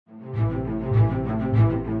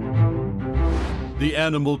The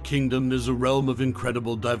animal kingdom is a realm of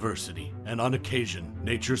incredible diversity, and on occasion,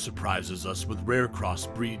 nature surprises us with rare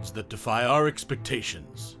crossbreeds that defy our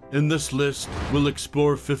expectations. In this list, we'll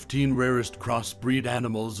explore 15 rarest crossbreed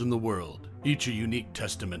animals in the world, each a unique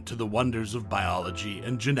testament to the wonders of biology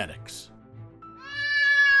and genetics.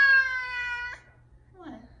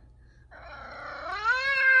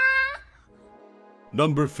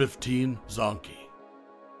 Number 15, Zonkey.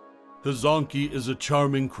 The Zonkey is a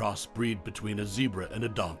charming crossbreed between a zebra and a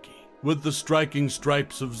donkey. With the striking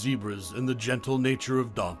stripes of zebras and the gentle nature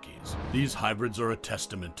of donkeys, these hybrids are a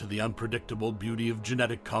testament to the unpredictable beauty of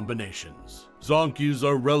genetic combinations. Zonkeys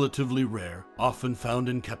are relatively rare, often found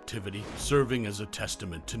in captivity, serving as a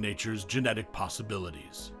testament to nature's genetic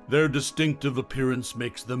possibilities. Their distinctive appearance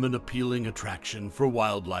makes them an appealing attraction for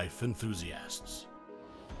wildlife enthusiasts.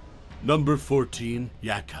 Number 14,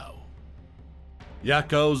 Yakow.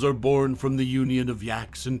 Yakows are born from the union of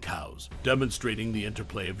yaks and cows, demonstrating the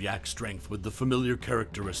interplay of yak strength with the familiar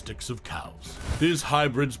characteristics of cows. These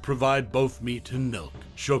hybrids provide both meat and milk,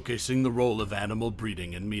 showcasing the role of animal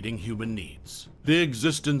breeding in meeting human needs. The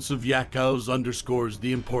existence of Yakows underscores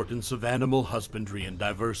the importance of animal husbandry in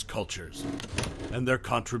diverse cultures, and their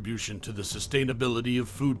contribution to the sustainability of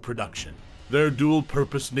food production. Their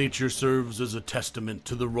dual-purpose nature serves as a testament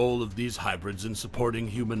to the role of these hybrids in supporting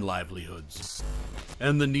human livelihoods,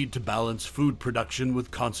 and the need to balance food production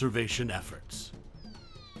with conservation efforts.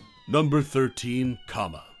 Number 13,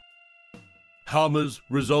 Cama. Camas,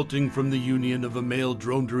 resulting from the union of a male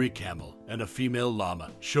dromedary camel and a female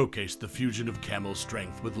llama, showcase the fusion of camel's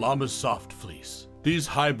strength with llama's soft fleece. These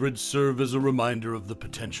hybrids serve as a reminder of the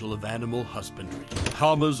potential of animal husbandry.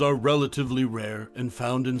 Camas are relatively rare and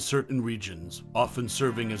found in certain regions, often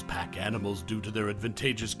serving as pack animals due to their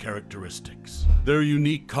advantageous characteristics. Their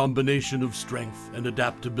unique combination of strength and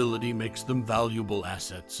adaptability makes them valuable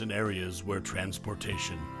assets in areas where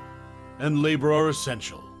transportation and labor are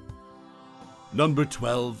essential. Number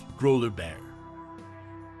 12, Grolar Bear.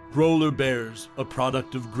 Grolar bears, a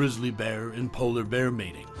product of grizzly bear and polar bear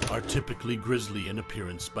mating, are typically grizzly in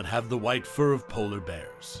appearance but have the white fur of polar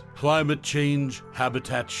bears. Climate change,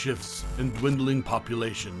 habitat shifts, and dwindling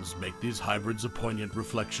populations make these hybrids a poignant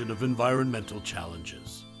reflection of environmental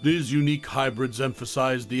challenges. These unique hybrids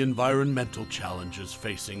emphasize the environmental challenges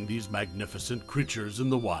facing these magnificent creatures in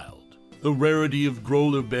the wild. The rarity of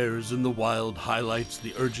Grolar bears in the wild highlights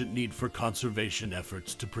the urgent need for conservation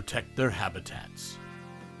efforts to protect their habitats.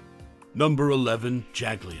 Number 11,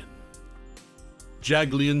 Jaglion.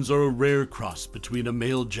 Jaglions are a rare cross between a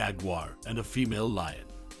male jaguar and a female lion.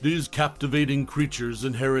 These captivating creatures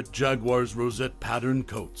inherit jaguars' rosette-patterned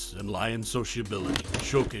coats and lion sociability,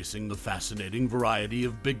 showcasing the fascinating variety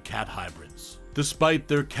of big cat hybrids. Despite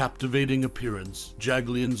their captivating appearance,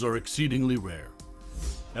 Jaglions are exceedingly rare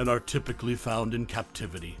and are typically found in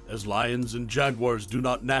captivity, as lions and jaguars do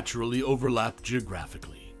not naturally overlap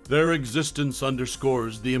geographically. Their existence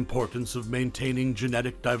underscores the importance of maintaining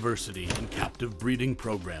genetic diversity in captive breeding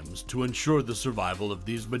programs to ensure the survival of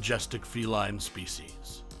these majestic feline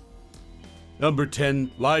species. Number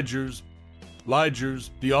 10, Ligers.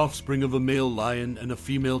 Ligers, the offspring of a male lion and a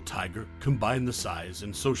female tiger, combine the size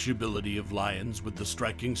and sociability of lions with the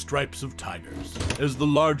striking stripes of tigers. As the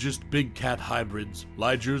largest big cat hybrids,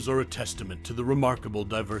 Ligers are a testament to the remarkable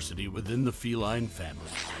diversity within the feline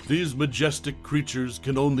family. These majestic creatures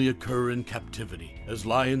can only occur in captivity, as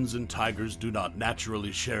lions and tigers do not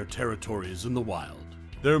naturally share territories in the wild.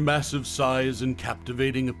 Their massive size and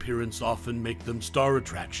captivating appearance often make them star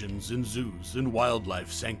attractions in zoos and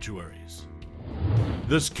wildlife sanctuaries.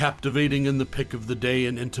 This captivating in the pick of the day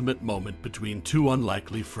and intimate moment between two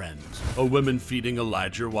unlikely friends, a woman feeding a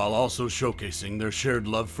liger while also showcasing their shared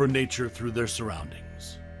love for nature through their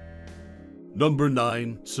surroundings. Number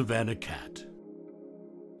 9, Savannah Cat.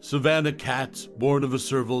 Savannah cats, born of a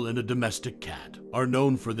serval and a domestic cat, are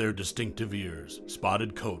known for their distinctive ears,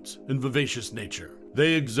 spotted coats, and vivacious nature.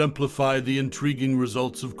 They exemplify the intriguing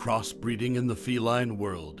results of crossbreeding in the feline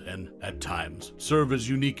world and, at times, serve as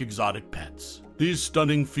unique exotic pets. These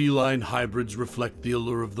stunning feline hybrids reflect the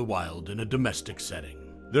allure of the wild in a domestic setting.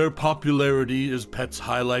 Their popularity as pets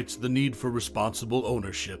highlights the need for responsible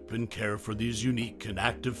ownership and care for these unique and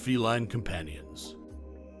active feline companions.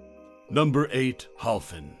 Number 8,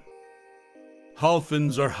 Wholphin.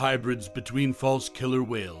 Wholphins are hybrids between false killer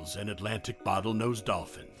whales and Atlantic bottlenose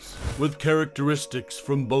dolphins. With characteristics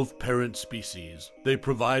from both parent species, they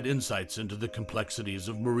provide insights into the complexities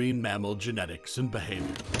of marine mammal genetics and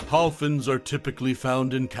behavior. Wholphins are typically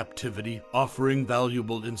found in captivity, offering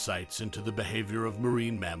valuable insights into the behavior of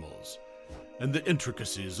marine mammals and the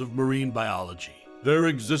intricacies of marine biology. Their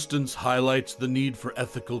existence highlights the need for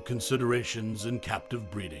ethical considerations in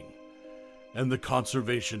captive breeding and the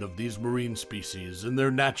conservation of these marine species in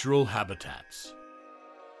their natural habitats.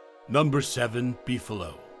 Number 7.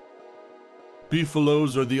 Beefalo.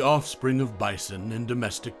 Beefalos are the offspring of bison and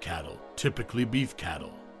domestic cattle, typically beef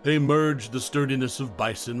cattle. They merge the sturdiness of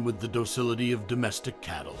bison with the docility of domestic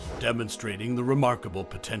cattle, demonstrating the remarkable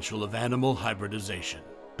potential of animal hybridization.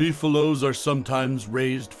 Beefalos are sometimes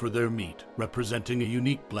raised for their meat, representing a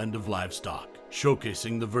unique blend of livestock,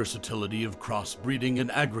 showcasing the versatility of crossbreeding in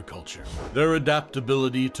agriculture. Their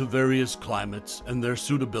adaptability to various climates and their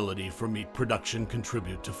suitability for meat production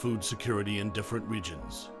contribute to food security in different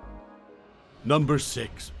regions. Number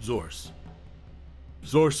 6. Zorse.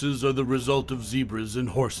 Zorses are the result of zebras and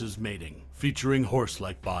horses mating, featuring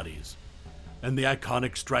horse-like bodies and the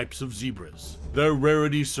iconic stripes of zebras. Their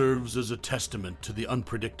rarity serves as a testament to the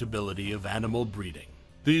unpredictability of animal breeding.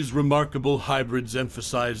 These remarkable hybrids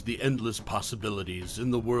emphasize the endless possibilities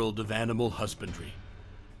in the world of animal husbandry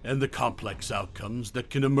and the complex outcomes that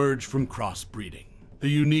can emerge from crossbreeding. The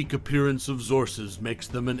unique appearance of Zorses makes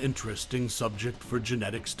them an interesting subject for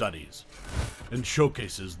genetic studies and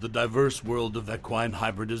showcases the diverse world of equine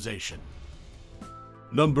hybridization.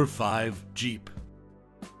 Number 5. Jeep.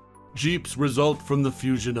 Jeeps result from the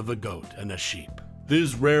fusion of a goat and a sheep.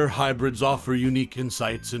 These rare hybrids offer unique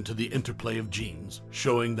insights into the interplay of genes,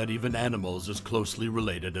 showing that even animals as closely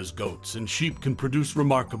related as goats and sheep can produce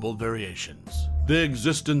remarkable variations. The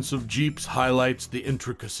existence of Jeeps highlights the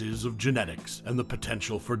intricacies of genetics and the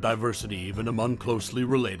potential for diversity even among closely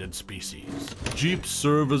related species. Jeeps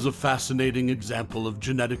serve as a fascinating example of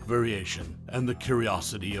genetic variation and the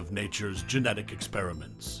curiosity of nature's genetic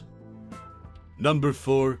experiments. Number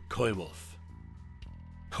 4. Coy wolf.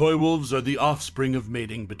 Coy wolves are the offspring of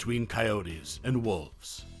mating between coyotes and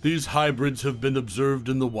wolves. These hybrids have been observed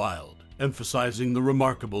in the wild, emphasizing the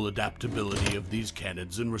remarkable adaptability of these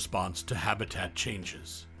canids in response to habitat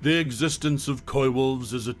changes. The existence of coy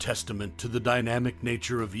wolves is a testament to the dynamic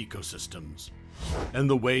nature of ecosystems and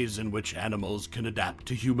the ways in which animals can adapt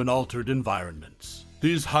to human-altered environments.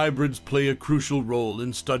 These hybrids play a crucial role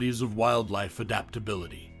in studies of wildlife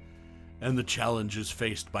adaptability and the challenges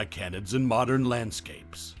faced by canids in modern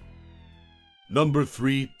landscapes. Number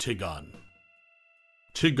 3. Tigon.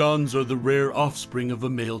 Tigons are the rare offspring of a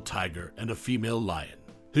male tiger and a female lion.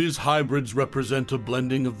 These hybrids represent a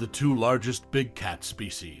blending of the two largest big cat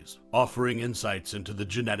species, offering insights into the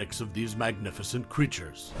genetics of these magnificent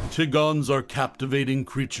creatures. Tigons are captivating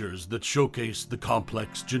creatures that showcase the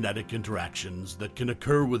complex genetic interactions that can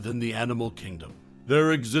occur within the animal kingdom.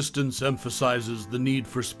 Their existence emphasizes the need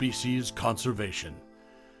for species conservation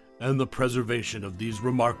and the preservation of these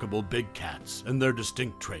remarkable big cats and their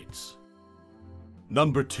distinct traits.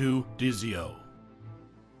 Number 2. Dizio.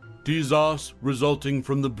 Dizos, resulting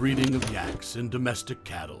from the breeding of yaks and domestic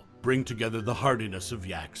cattle, bring together the hardiness of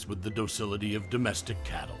yaks with the docility of domestic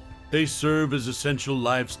cattle. They serve as essential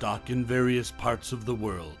livestock in various parts of the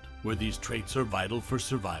world, where these traits are vital for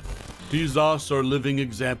survival. Dizos are living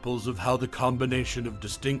examples of how the combination of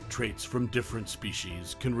distinct traits from different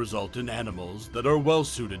species can result in animals that are well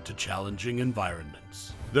suited to challenging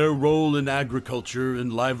environments. Their role in agriculture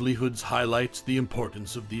and livelihoods highlights the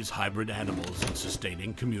importance of these hybrid animals in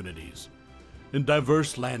sustaining communities in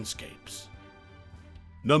diverse landscapes.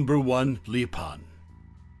 Number 1. Leopon.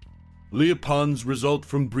 Leopons result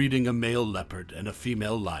from breeding a male leopard and a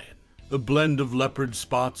female lion. The blend of leopard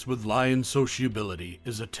spots with lion sociability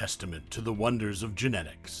is a testament to the wonders of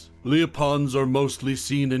genetics. Leopons are mostly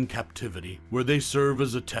seen in captivity, where they serve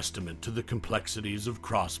as a testament to the complexities of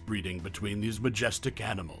crossbreeding between these majestic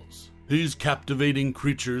animals. These captivating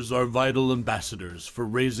creatures are vital ambassadors for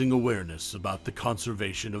raising awareness about the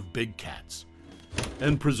conservation of big cats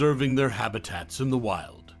and preserving their habitats in the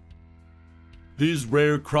wild. These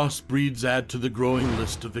rare crossbreeds add to the growing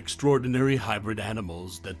list of extraordinary hybrid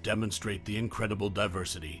animals that demonstrate the incredible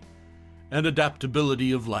diversity and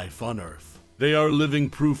adaptability of life on Earth. They are living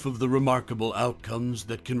proof of the remarkable outcomes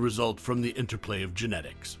that can result from the interplay of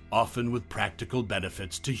genetics, often with practical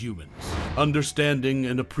benefits to humans. Understanding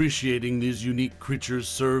and appreciating these unique creatures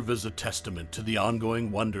serve as a testament to the ongoing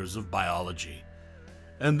wonders of biology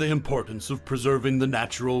and the importance of preserving the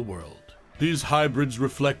natural world. These hybrids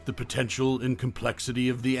reflect the potential and complexity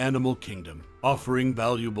of the animal kingdom, offering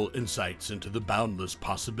valuable insights into the boundless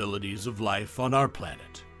possibilities of life on our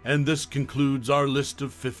planet. And this concludes our list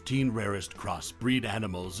of 15 rarest crossbreed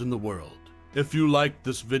animals in the world. If you liked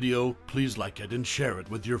this video, please like it and share it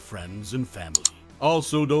with your friends and family.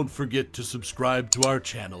 Also, don't forget to subscribe to our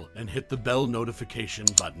channel and hit the bell notification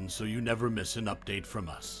button so you never miss an update from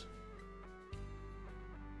us.